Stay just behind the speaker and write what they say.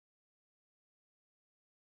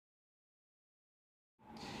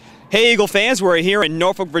Hey Eagle fans, we're here in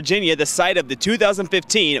Norfolk, Virginia, the site of the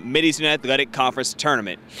 2015 Mid-Eastern Athletic Conference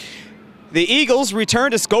Tournament. The Eagles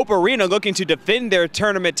return to Scope Arena looking to defend their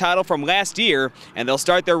tournament title from last year, and they'll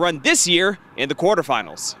start their run this year in the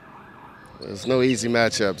quarterfinals. There's no easy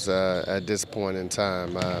matchups at this point in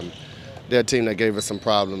time. They're a team that gave us some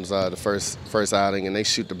problems the first outing, and they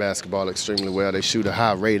shoot the basketball extremely well. They shoot a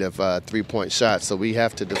high rate of three-point shots, so we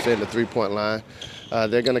have to defend the three-point line.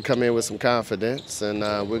 They're going to come in with some confidence, and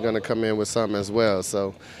we're going to come in with some as well.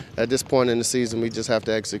 So at this point in the season, we just have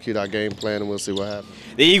to execute our game plan, and we'll see what happens.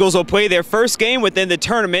 The Eagles will play their first game within the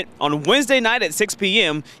tournament on Wednesday night at 6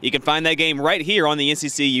 p.m. You can find that game right here on the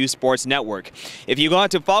NCCU Sports Network. If you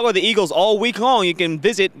want to follow the Eagles all week long, you can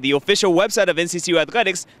visit the official website of NCCU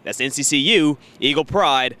Athletics. That's NCCU,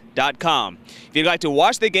 EaglePride.com. If you'd like to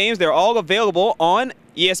watch the games, they're all available on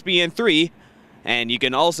ESPN3. And you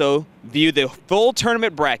can also view the full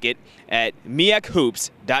tournament bracket at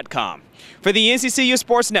MEACHoops.com. For the NCCU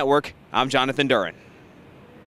Sports Network, I'm Jonathan Duran.